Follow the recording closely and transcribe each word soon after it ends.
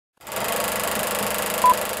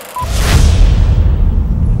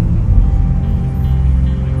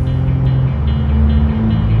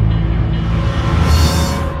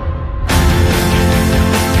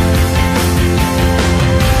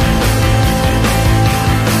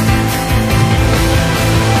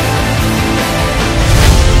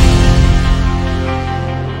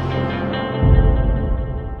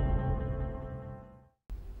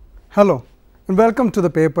Hello and welcome to the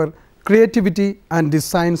paper Creativity and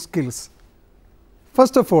Design Skills.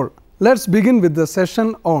 First of all, let's begin with the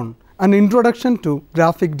session on an introduction to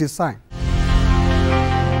graphic design.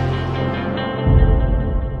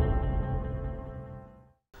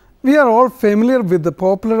 We are all familiar with the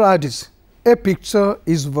popular adage, a picture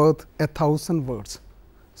is worth 1,000 words.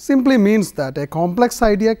 Simply means that a complex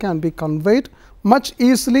idea can be conveyed much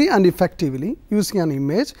easily and effectively using an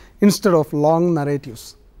image instead of long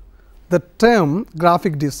narratives. The term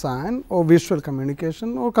graphic design or visual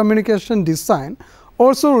communication or communication design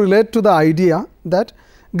also relate to the idea that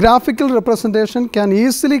graphical representation can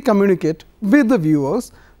easily communicate with the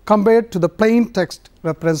viewers compared to the plain text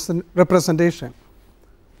representation.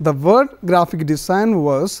 The word graphic design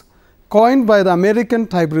was coined by the American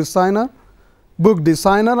type designer, book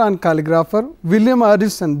designer and calligrapher William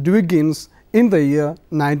Addison Dwiggins in the year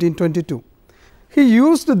 1922. He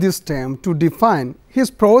used this term to define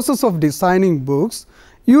his process of designing books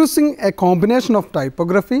using a combination of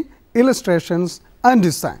typography, illustrations and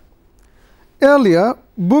design. Earlier,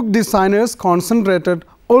 book designers concentrated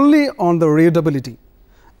only on the readability.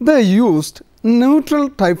 They used neutral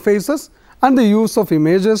typefaces and the use of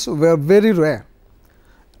images were very rare.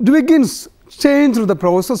 Dwiggins changed the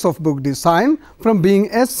process of book design from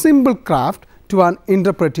being a simple craft to an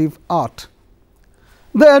interpretive art.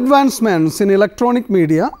 The advancements in electronic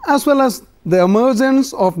media as well as the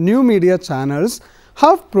emergence of new media channels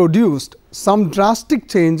have produced some drastic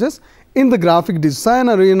changes in the graphic design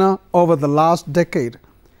arena over the last decade.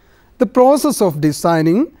 The process of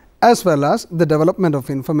designing as well as the development of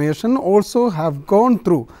information also have gone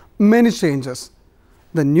through many changes.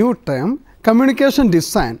 The new term communication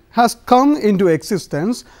design has come into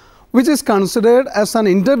existence, which is considered as an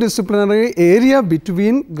interdisciplinary area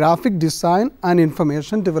between graphic design and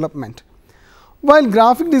information development. While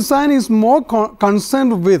graphic design is more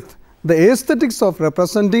concerned with the aesthetics of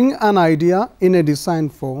representing an idea in a design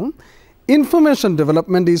form, information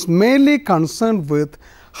development is mainly concerned with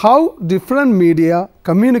how different media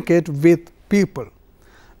communicate with people.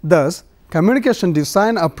 Thus, communication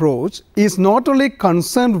design approach is not only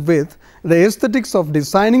concerned with the aesthetics of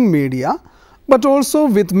designing media, but also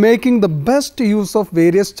with making the best use of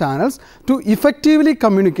various channels to effectively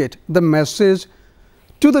communicate the message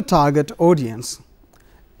to the target audience.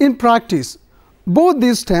 In practice, both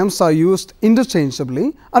these terms are used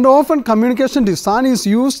interchangeably and often communication design is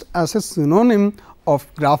used as a synonym of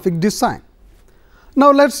graphic design.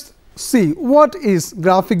 Now, let us see what is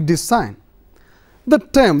graphic design.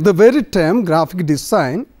 The very term graphic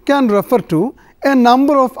design can refer to a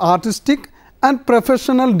number of artistic and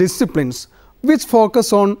professional disciplines which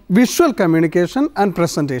focus on visual communication and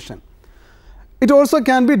presentation. It also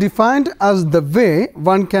can be defined as the way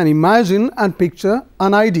one can imagine and picture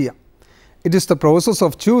an idea. It is the process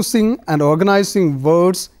of choosing and organizing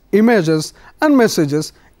words, images and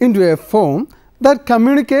messages into a form that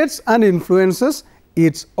communicates and influences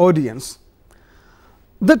its audience.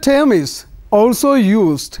 The term is also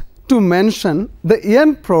used to mention the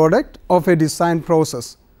end product of a design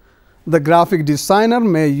process. The graphic designer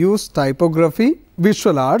may use typography,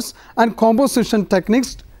 visual arts and composition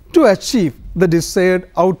techniques to achieve the desired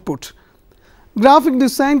output. Graphic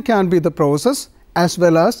design can be the process as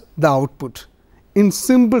well as the output. In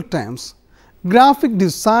simple terms, graphic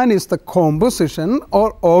design is the composition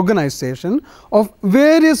or organization of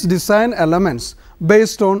various design elements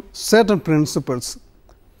based on certain principles.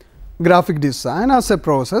 Graphic design as a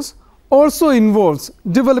process also involves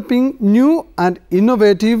developing new and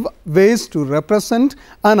innovative ways to represent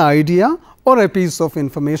an idea or a piece of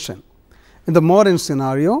information. In the modern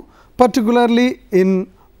scenario, particularly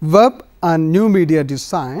in web and new media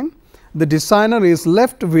design, the designer is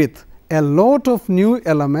left with a lot of new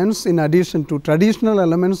elements in addition to traditional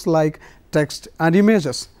elements like text and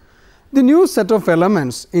images. The new set of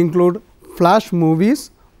elements include flash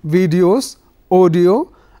movies, videos,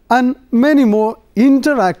 audio and many more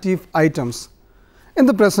interactive items. In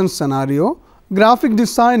the present scenario, graphic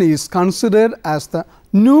design is considered as the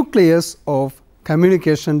nucleus of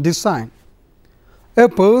communication design. A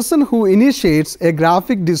person who initiates a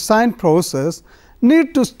graphic design process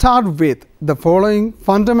needs to start with the following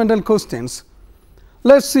fundamental questions.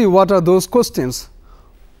 Let's see what are those questions.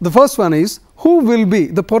 The first one is, who will be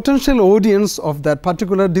the potential audience of that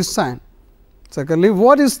particular design? Secondly,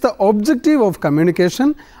 what is the objective of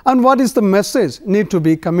communication and what is the message need to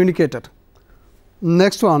be communicated?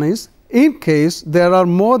 Next one is, in case there are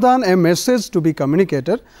more than a message to be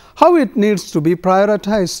communicated, how it needs to be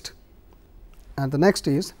prioritized? And the next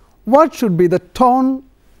is, what should be the tone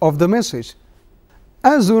of the message?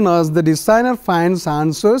 As soon as the designer finds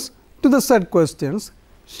answers to the said questions,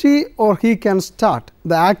 she or he can start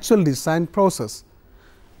the actual design process.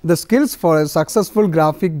 The skills for a successful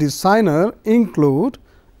graphic designer include,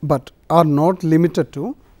 but are not limited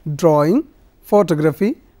to, drawing,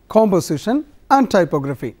 photography, composition and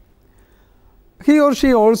typography. He or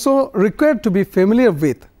she also required to be familiar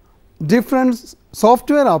with different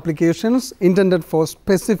software applications intended for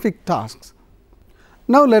specific tasks.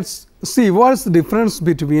 Now, let us see what is the difference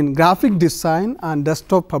between graphic design and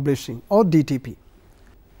desktop publishing or DTP.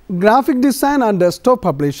 Graphic design and desktop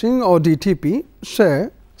publishing or DTP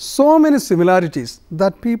share so many similarities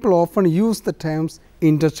that people often use the terms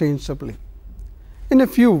interchangeably. In a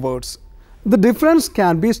few words, the difference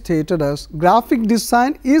can be stated as graphic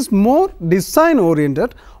design is more design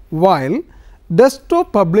oriented, while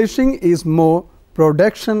desktop publishing is more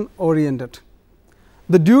production oriented.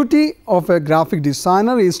 The duty of a graphic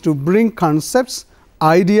designer is to bring concepts,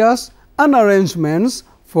 ideas and arrangements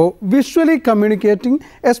for visually communicating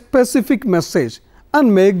a specific message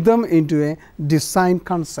and make them into a design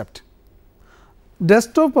concept.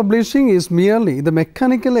 Desktop publishing is merely the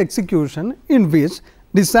mechanical execution in which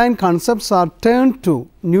design concepts are turned to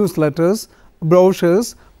newsletters,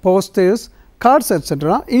 brochures, posters, cards,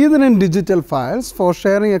 etc., either in digital files for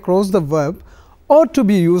sharing across the web or to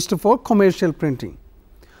be used for commercial printing.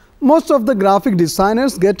 Most of the graphic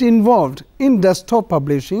designers get involved in desktop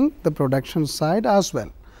publishing, the production side as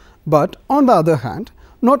well. But on the other hand,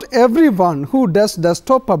 not everyone who does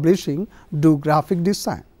desktop publishing do graphic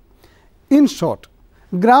design. In short,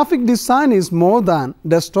 graphic design is more than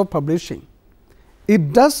desktop publishing.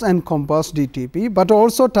 It does encompass DTP, but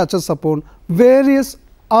also touches upon various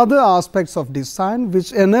other aspects of design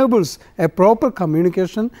which enables a proper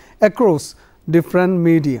communication across different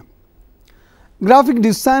media. Graphic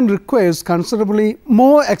design requires considerably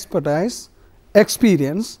more expertise,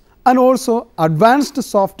 experience and also advanced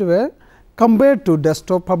software compared to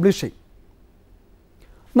desktop publishing.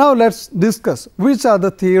 Now, let us discuss which are the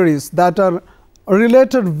theories that are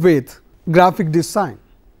related with graphic design,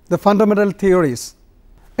 the fundamental theories.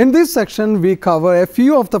 In this section, we cover a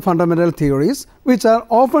few of the fundamental theories which are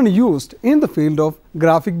often used in the field of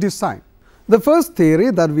graphic design. The first theory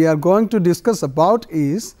that we are going to discuss about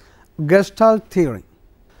is Gestalt theory.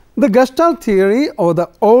 The Gestalt theory or the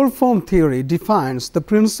old form theory defines the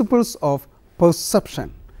principles of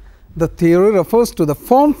perception. The theory refers to the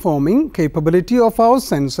form forming capability of our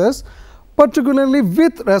senses, particularly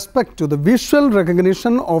with respect to the visual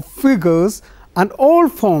recognition of figures and all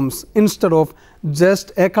forms instead of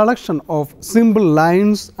just a collection of simple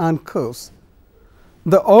lines and curves.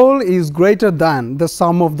 The all is greater than the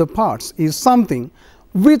sum of the parts is something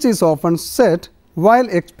which is often said while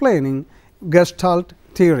explaining Gestalt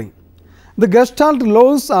theory. The Gestalt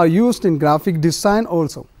laws are used in graphic design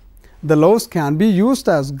also. The laws can be used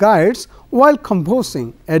as guides while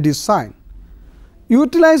composing a design.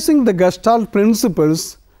 Utilizing the Gestalt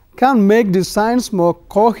principles can make designs more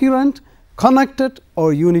coherent, connected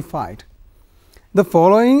or unified. The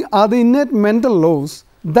following are the innate mental laws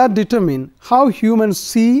that determine how humans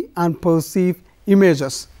see and perceive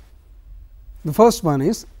images. The first one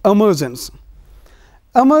is emergence.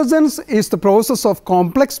 Emergence is the process of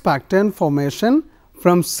complex pattern formation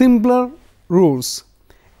from simpler rules.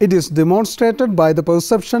 It is demonstrated by the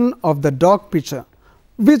perception of the dog picture,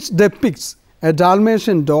 which depicts a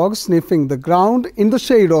Dalmatian dog sniffing the ground in the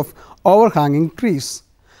shade of overhanging trees.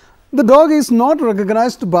 The dog is not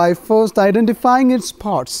recognized by first identifying its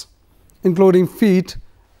parts, including feet,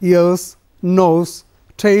 ears, nose,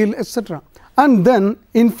 tail, etc., and then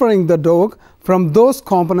inferring the dog from those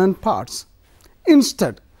component parts.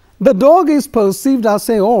 Instead, the dog is perceived as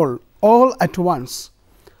a all at once.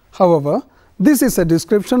 However, this is a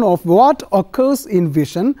description of what occurs in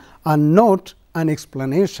vision and not an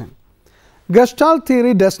explanation. Gestalt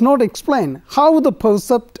theory does not explain how the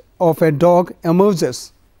percept of a dog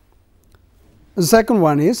emerges. The second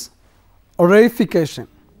one is reification.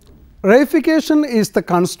 Reification is the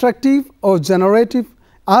constructive or generative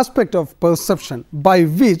aspect of perception by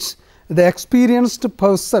which the experienced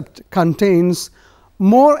percept contains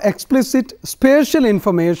more explicit spatial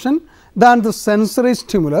information than the sensory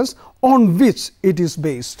stimulus on which it is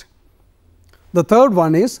based. The third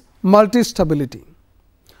one is multistability.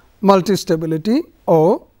 Multistability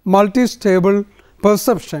or multistable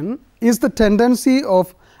perception is the tendency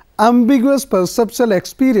of ambiguous perceptual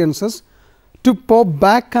experiences to pop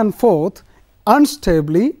back and forth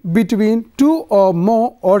unstably between two or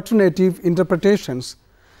more alternative interpretations.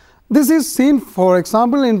 This is seen, for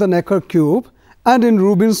example, in the Necker cube and in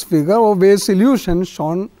Rubin's figure or vase illusion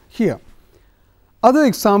shown here. Other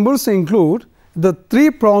examples include the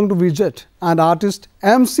three-pronged widget and artist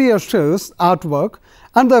M. C. Escher's artwork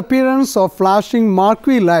and the appearance of flashing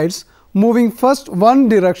marquee lights moving first one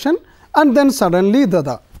direction and then suddenly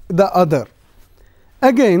the other.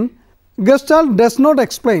 Again, Gestalt does not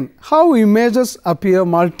explain how images appear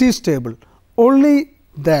multi-stable, only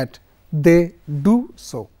that they do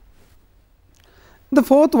so. The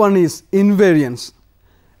fourth one is invariance.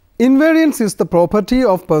 Invariance is the property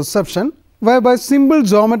of perception whereby simple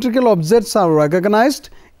geometrical objects are recognized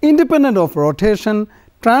independent of rotation,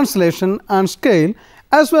 translation and scale,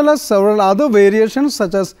 as well as several other variations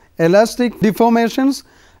such as elastic deformations,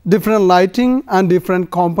 different lighting and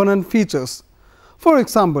different component features. For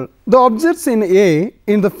example, the objects in A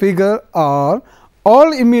in the figure are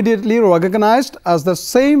all immediately recognized as the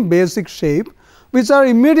same basic shape, which are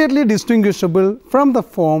immediately distinguishable from the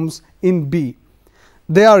forms in B.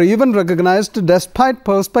 They are even recognized despite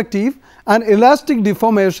perspective and elastic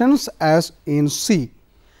deformations as in C,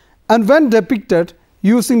 and when depicted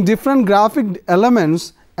using different graphic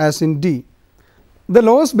elements as in D. The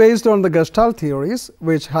laws based on the Gestalt theories,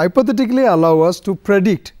 which hypothetically allow us to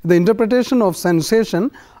predict the interpretation of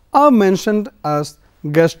sensation, are mentioned as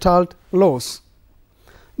Gestalt laws.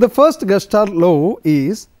 The first Gestalt law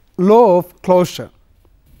is law of closure.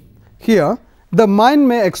 Here, the mind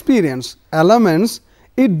may experience elements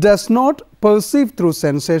it does not perceive through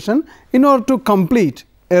sensation in order to complete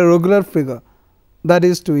a regular figure, that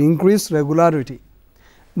is, to increase regularity.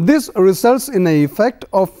 This results in an effect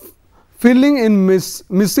of filling in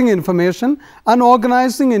missing information and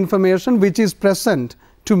organizing information which is present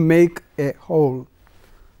to make a whole.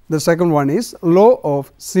 The second one is law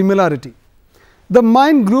of similarity. The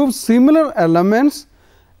mind groups similar elements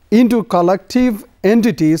into collective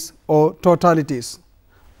entities or totalities.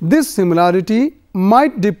 This similarity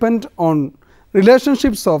might depend on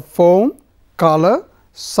relationships of form, color,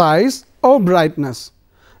 size or brightness.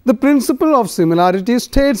 The principle of similarity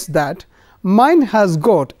states that mind has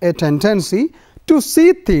got a tendency to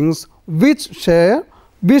see things which share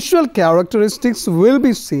visual characteristics will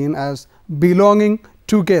be seen as belonging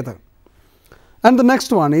together. And the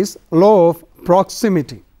next one is law of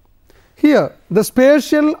proximity. Here, the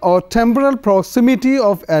spatial or temporal proximity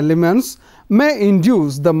of elements may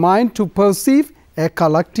induce the mind to perceive a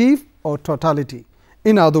collective or totality.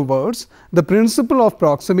 In other words, the principle of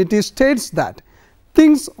proximity states that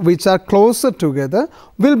things which are closer together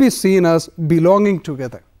will be seen as belonging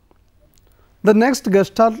together. The next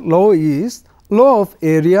Gestalt law is law of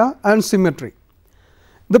area and symmetry.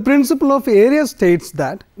 The principle of area states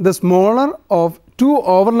that the smaller of two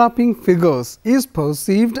overlapping figures is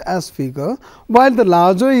perceived as figure, while the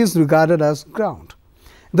larger is regarded as ground.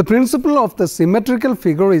 The principle of the symmetrical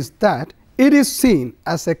figure is that it is seen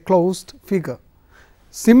as a closed figure.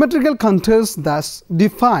 Symmetrical contours thus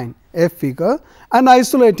define a figure and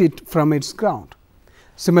isolate it from its ground.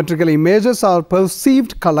 Symmetrical images are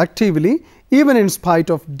perceived collectively even in spite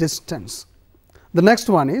of distance. The next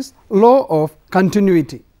one is law of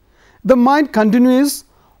continuity. The mind continues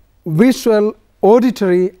visual,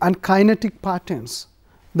 auditory and kinetic patterns.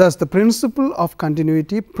 Thus, the principle of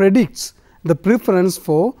continuity predicts the preference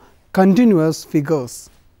for continuous figures.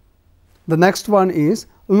 The next one is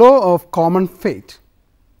law of common fate.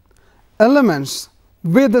 Elements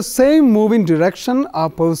with the same moving direction are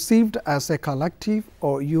perceived as a collective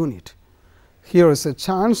or unit. Here is a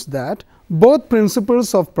chance that both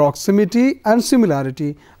principles of proximity and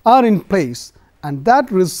similarity are in place, and that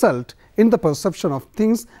result in the perception of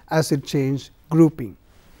things as it change grouping.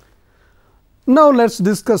 Now, let us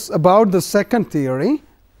discuss about the second theory,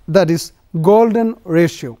 that is golden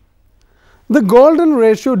ratio. The golden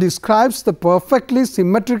ratio describes the perfectly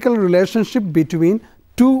symmetrical relationship between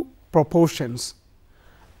two proportions,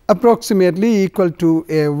 approximately equal to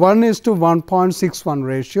a 1:1.61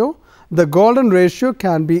 ratio. The golden ratio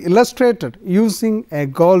can be illustrated using a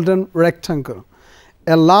golden rectangle,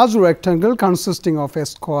 a large rectangle consisting of a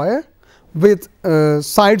square with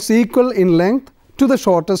sides equal in length to the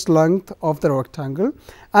shortest length of the rectangle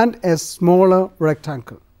and a smaller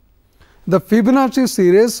rectangle. The Fibonacci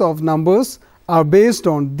series of numbers are based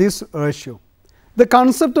on this ratio. The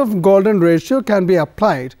concept of golden ratio can be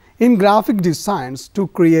applied in graphic designs to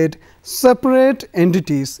create separate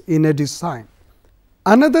entities in a design.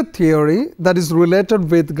 Another theory that is related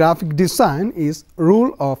with graphic design is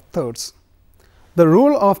rule of thirds. The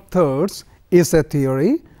rule of thirds is a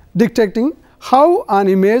theory dictating how an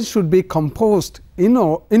image should be composed in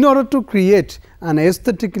order to create an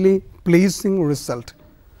aesthetically pleasing result.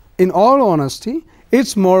 In all honesty, it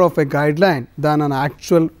is more of a guideline than an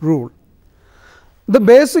actual rule. The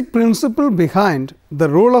basic principle behind the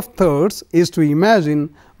rule of thirds is to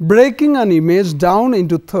imagine breaking an image down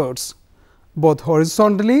into thirds. both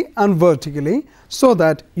horizontally and vertically, so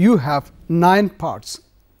that you have 9 parts.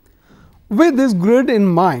 With this grid in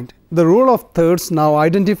mind, the rule of thirds now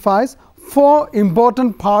identifies 4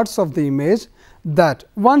 important parts of the image that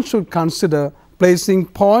one should consider placing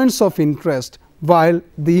points of interest while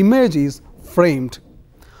the image is framed.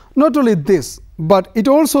 Not only this, but it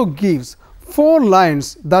also gives 4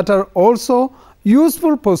 lines that are also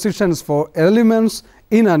useful positions for elements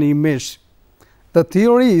in an image. The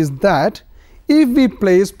theory is that if we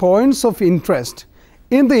place points of interest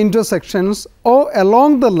in the intersections or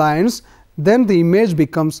along the lines, then the image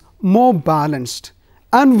becomes more balanced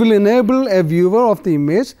and will enable a viewer of the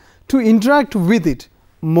image to interact with it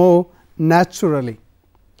more naturally.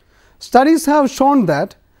 Studies have shown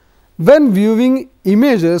that when viewing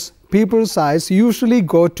images, people's eyes usually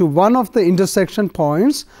go to one of the intersection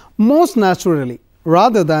points most naturally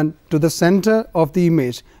rather than to the center of the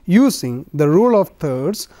image. Using the rule of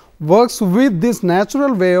thirds works with this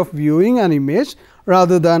natural way of viewing an image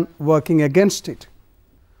rather than working against it.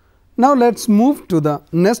 Now let us move to the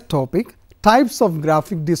next topic, types of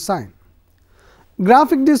graphic design.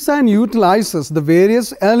 Graphic design utilizes the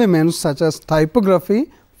various elements such as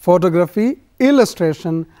typography, photography,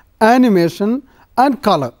 illustration, animation and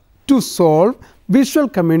color to solve visual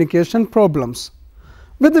communication problems.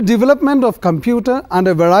 With the development of computer and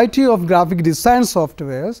a variety of graphic design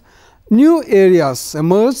softwares, new areas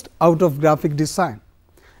emerged out of graphic design.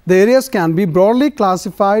 The areas can be broadly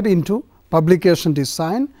classified into publication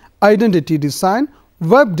design, identity design,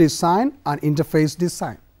 web design and interface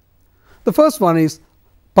design. The first one is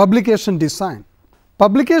publication design.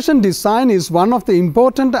 Publication design is one of the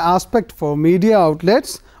important aspects for media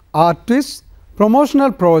outlets, artists,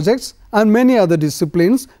 promotional projects and many other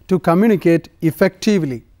disciplines to communicate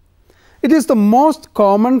effectively. It is the most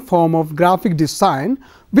common form of graphic design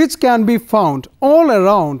which can be found all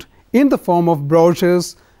around in the form of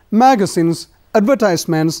brochures, magazines,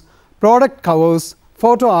 advertisements, product covers,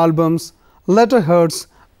 photo albums, letterheads,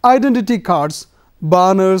 identity cards,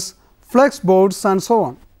 banners, flex boards and so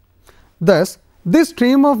on. Thus, this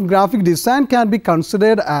stream of graphic design can be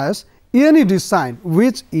considered as any design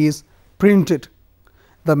which is printed.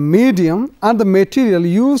 The medium and the material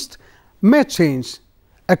used may change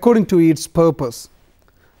according to its purpose.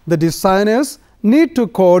 The designers need to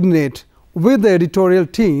coordinate with the editorial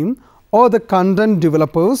team or the content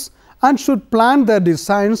developers and should plan their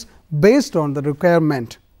designs based on the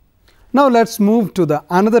requirement. Now let us move to the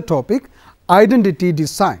another topic, identity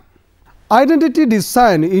design. Identity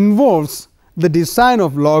design involves the design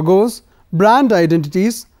of logos, brand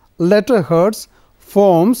identities, letterheads,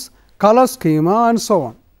 forms, color schema and so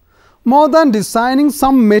on. More than designing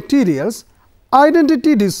some materials,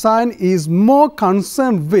 identity design is more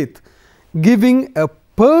concerned with giving a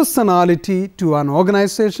personality to an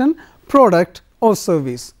organization, product or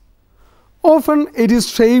service. Often it is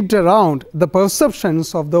shaped around the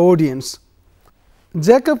perceptions of the audience.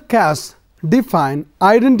 Jacob Cass defined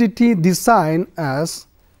identity design as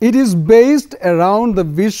it is based around the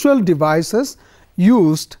visual devices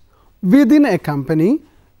used within a company,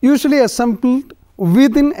 usually assembled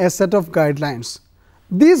within a set of guidelines.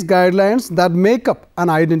 These guidelines that make up an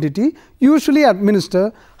identity usually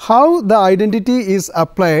administer how the identity is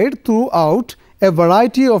applied throughout a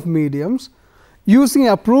variety of mediums using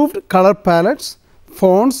approved color palettes,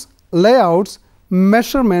 fonts, layouts,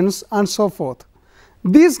 measurements and so forth.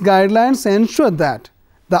 These guidelines ensure that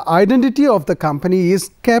the identity of the company is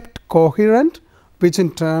kept coherent, which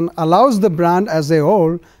in turn allows the brand as a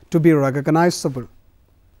whole to be recognizable.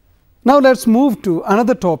 Now let us move to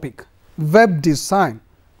another topic, web design.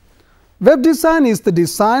 Web design is the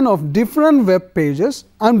design of different web pages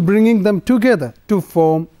and bringing them together to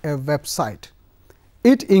form a website.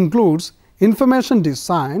 It includes information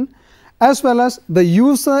design as well as the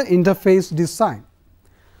user interface design.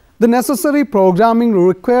 The necessary programming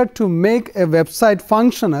required to make a website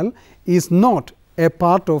functional is not a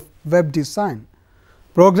part of web design.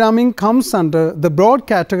 Programming comes under the broad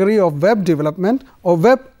category of web development or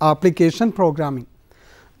web application programming.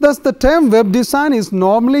 Thus, the term web design is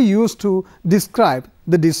normally used to describe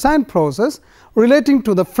the design process relating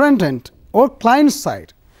to the front end or client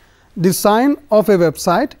side design of a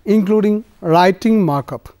website, including writing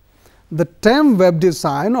markup. The term web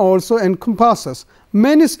design also encompasses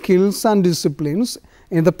many skills and disciplines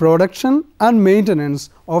in the production and maintenance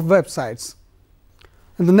of websites.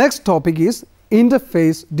 And the next topic is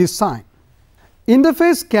interface design.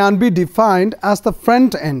 Interface can be defined as the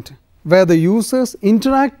front end, where the users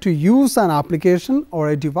interact to use an application or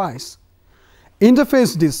a device.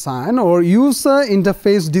 Interface design or user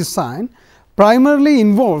interface design primarily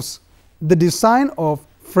involves the design of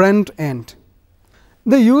front end.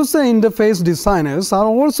 The user interface designers are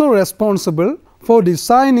also responsible for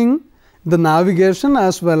designing the navigation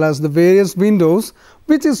as well as the various windows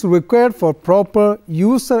which is required for proper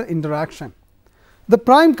user interaction. The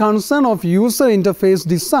prime concern of user interface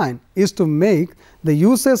design is to make the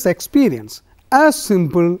user's experience as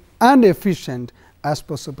simple and efficient as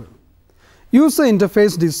possible. User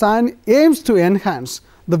interface design aims to enhance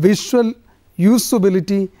the visual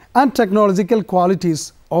usability and technological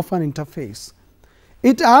qualities of an interface.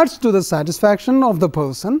 It adds to the satisfaction of the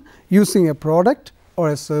person using a product or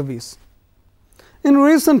a service. In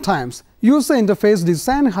recent times, user interface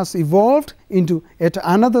design has evolved into yet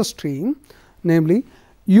another stream, namely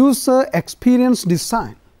user experience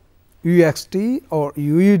design, UXT or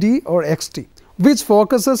UED or XT, which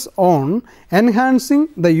focuses on enhancing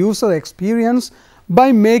the user experience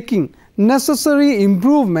by making necessary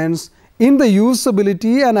improvements in the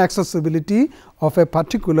usability and accessibility of a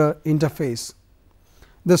particular interface.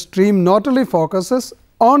 The stream not only focuses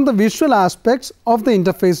on the visual aspects of the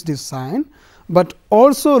interface design, but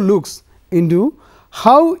also looks into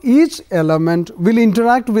how each element will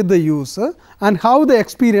interact with the user and how the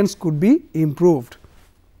experience could be improved.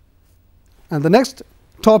 And the next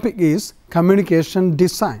topic is communication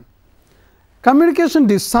design. Communication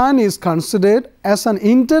design is considered as an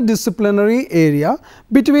interdisciplinary area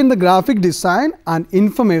between the graphic design and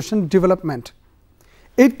information development.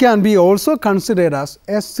 It can be also considered as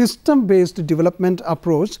a system-based development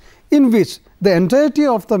approach in which the entirety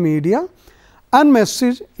of the media and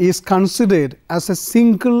message is considered as a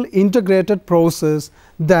single integrated process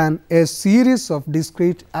than a series of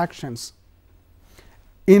discrete actions.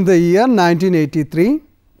 In the year 1983,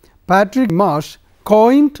 Patrick Marsh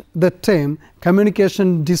coined the term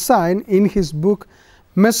communication design in his book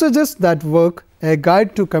Messages That Work: A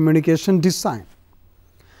Guide to Communication Design.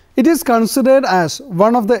 It is considered as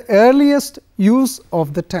one of the earliest use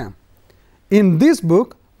of the term. In this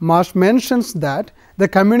book, Marsh mentions that the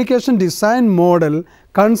communication design model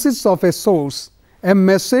consists of a source, a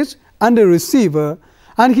message and a receiver,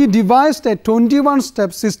 and he devised a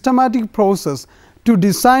 21-step systematic process to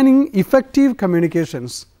designing effective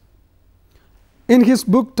communications. In his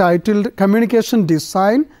book titled Communication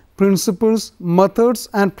Design: Principles, Methods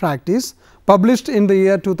and Practice, published in the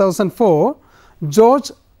year 2004,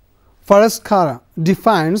 George Faraskara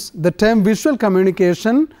defines the term visual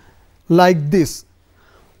communication like this.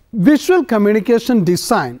 Visual communication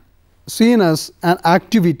design, seen as an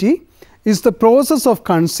activity, is the process of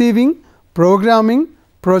conceiving, programming,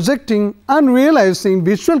 projecting and realizing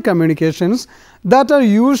visual communications that are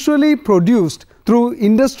usually produced through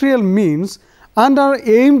industrial means and are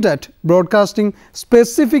aimed at broadcasting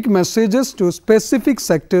specific messages to specific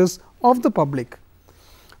sectors of the public.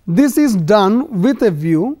 This is done with a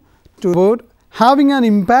view toward having an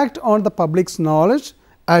impact on the public's knowledge,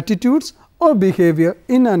 attitudes or behavior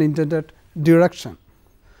in an intended direction.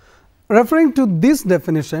 Referring to this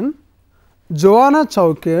definition, Joanna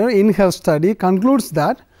Chowker in her study concludes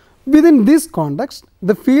that within this context,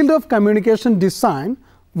 the field of communication design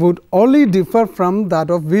would only differ from that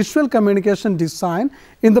of visual communication design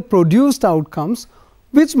in the produced outcomes,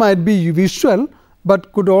 which might be visual,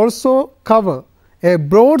 but could also cover a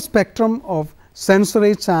broad spectrum of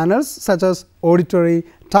sensory channels such as auditory,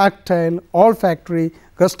 tactile, olfactory,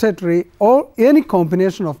 gustatory or any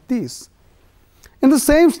combination of these. In the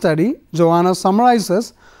same study, Joanna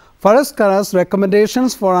summarizes Faraskara's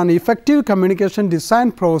recommendations for an effective communication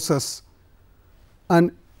design process,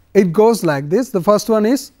 and it goes like this. The first one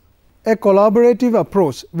is a collaborative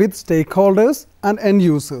approach with stakeholders and end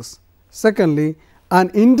users. Secondly, an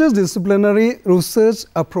interdisciplinary research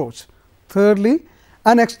approach. Thirdly,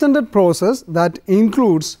 an extended process that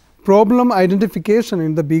includes problem identification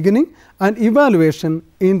in the beginning and evaluation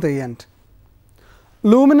in the end.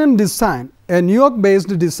 Luminant Design, a New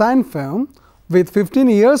York-based design firm with 15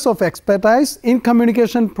 years of expertise in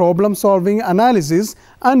communication problem solving analysis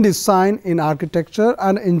and design in architecture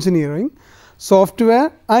and engineering,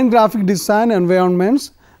 software and graphic design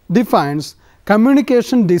environments, defines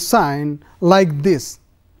communication design like this.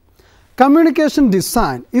 Communication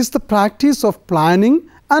design is the practice of planning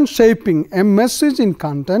and shaping a message in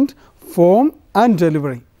content, form and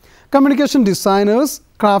delivery. Communication designers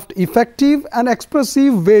craft effective and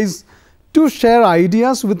expressive ways to share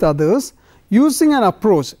ideas with others using an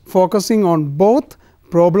approach focusing on both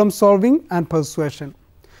problem solving and persuasion.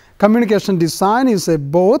 Communication design is a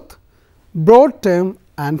both broad term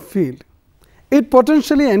and field. It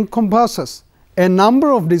potentially encompasses a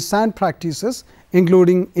number of design practices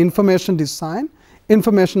including information design,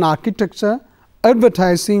 information architecture,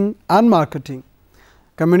 advertising and marketing.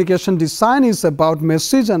 Communication design is about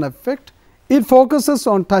message and effect, It focuses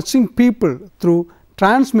on touching people through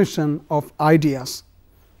transmission of ideas.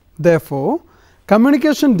 Therefore,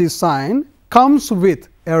 communication design comes with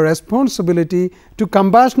a responsibility to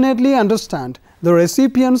compassionately understand the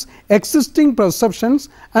recipient's existing perceptions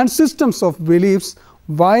and systems of beliefs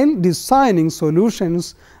while designing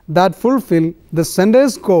solutions that fulfill the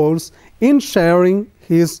sender's goals in sharing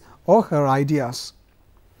his or her ideas.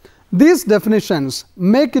 These definitions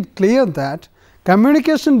make it clear that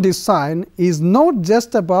communication design is not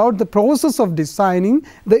just about the process of designing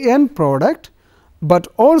the end product, but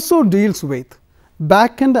also deals with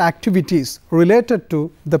back-end activities related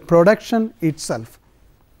to the production itself.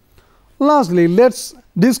 Lastly, let us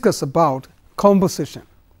discuss about composition.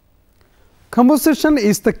 Composition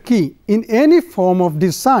is the key in any form of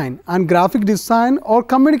design, and graphic design or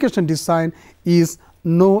communication design is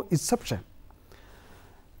no exception.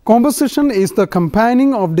 Composition is the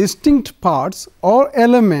combining of distinct parts or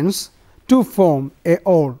elements to form a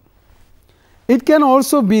whole. It can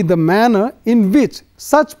also be the manner in which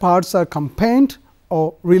such parts are combined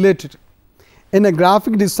or related. In a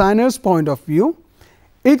graphic designer's point of view,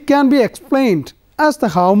 it can be explained as the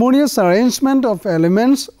harmonious arrangement of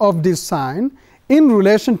elements of design in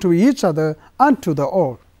relation to each other and to the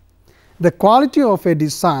whole. The quality of a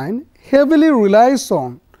design heavily relies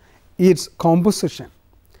on its composition.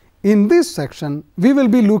 In this section, we will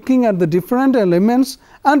be looking at the different elements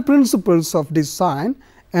and principles of design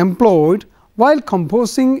employed while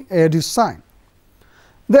composing a design.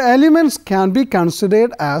 The elements can be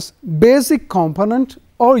considered as basic components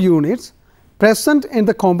or units present in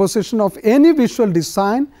the composition of any visual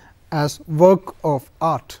design as work of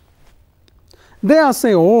art. They as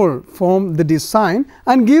a whole form the design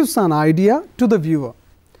and gives an idea to the viewer.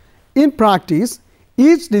 In practice,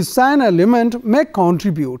 each design element may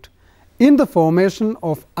contribute in the formation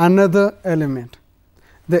of another element.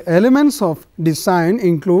 The elements of design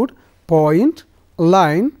include point,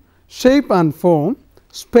 line, shape and form,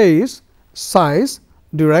 space, size,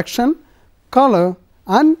 direction, color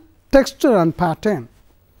and texture and pattern.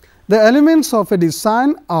 The elements of a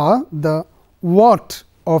design are the what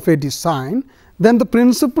of a design, then the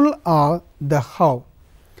principle are the how.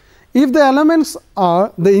 If the elements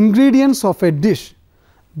are the ingredients of a dish,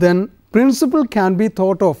 then principle can be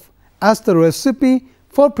thought of as the recipe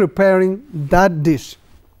for preparing that dish.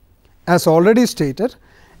 As already stated,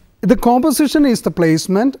 the composition is the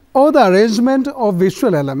placement or the arrangement of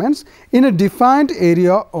visual elements in a defined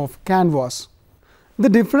area of canvas. The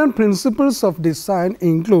different principles of design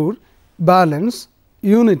include balance,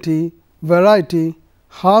 unity, variety,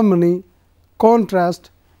 harmony, contrast,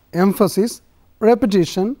 emphasis,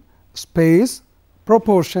 repetition, space,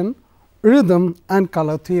 proportion, rhythm and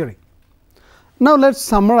color theory. Now, let us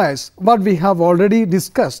summarize what we have already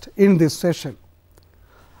discussed in this session.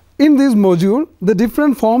 In this module, the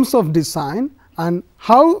different forms of design and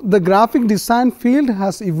how the graphic design field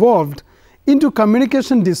has evolved into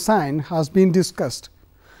communication design has been discussed.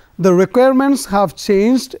 The requirements have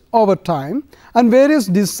changed over time and various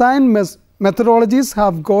design methodologies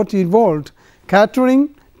have got evolved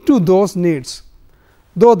catering to those needs.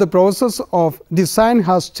 Though the process of design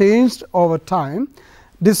has changed over time,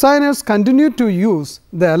 designers continue to use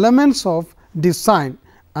the elements of design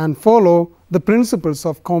and follow the principles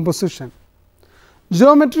of composition.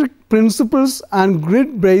 Geometric principles and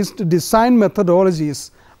grid-based design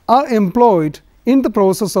methodologies are employed in the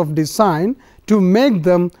process of design to make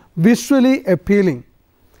them visually appealing.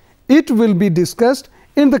 It will be discussed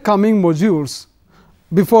in the coming modules.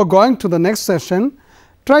 Before going to the next session,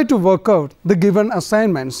 try to work out the given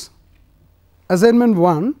assignments. Assignment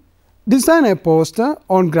 1. Design a poster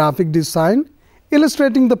on graphic design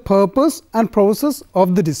illustrating the purpose and process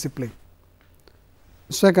of the discipline.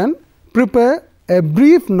 Second, prepare a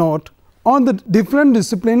brief note on the different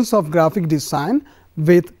disciplines of graphic design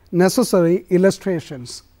with necessary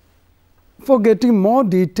illustrations. For getting more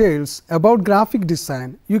details about graphic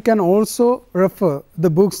design, you can also refer the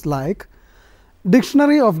books like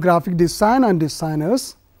Dictionary of Graphic Design and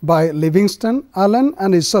Designers by Livingston, Allen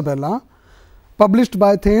and Isabella, published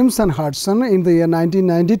by Thames and Hudson in the year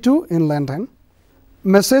 1992 in London.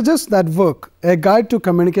 Messages That Work, a Guide to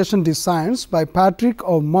Communication Designs by Patrick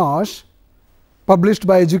O. Marsh, published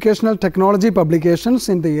by Educational Technology Publications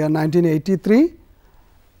in the year 1983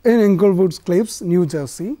 in Inglewood Cliffs, New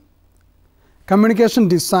Jersey. Communication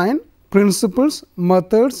Design, Principles,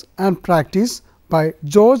 Methods and Practice by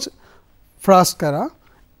George Frascara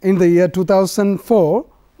in the year 2004,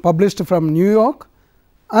 published from New York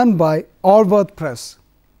and by Allworth Press.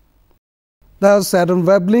 There are certain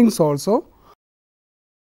web links also.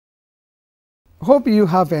 Hope you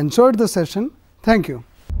have enjoyed the session. Thank you.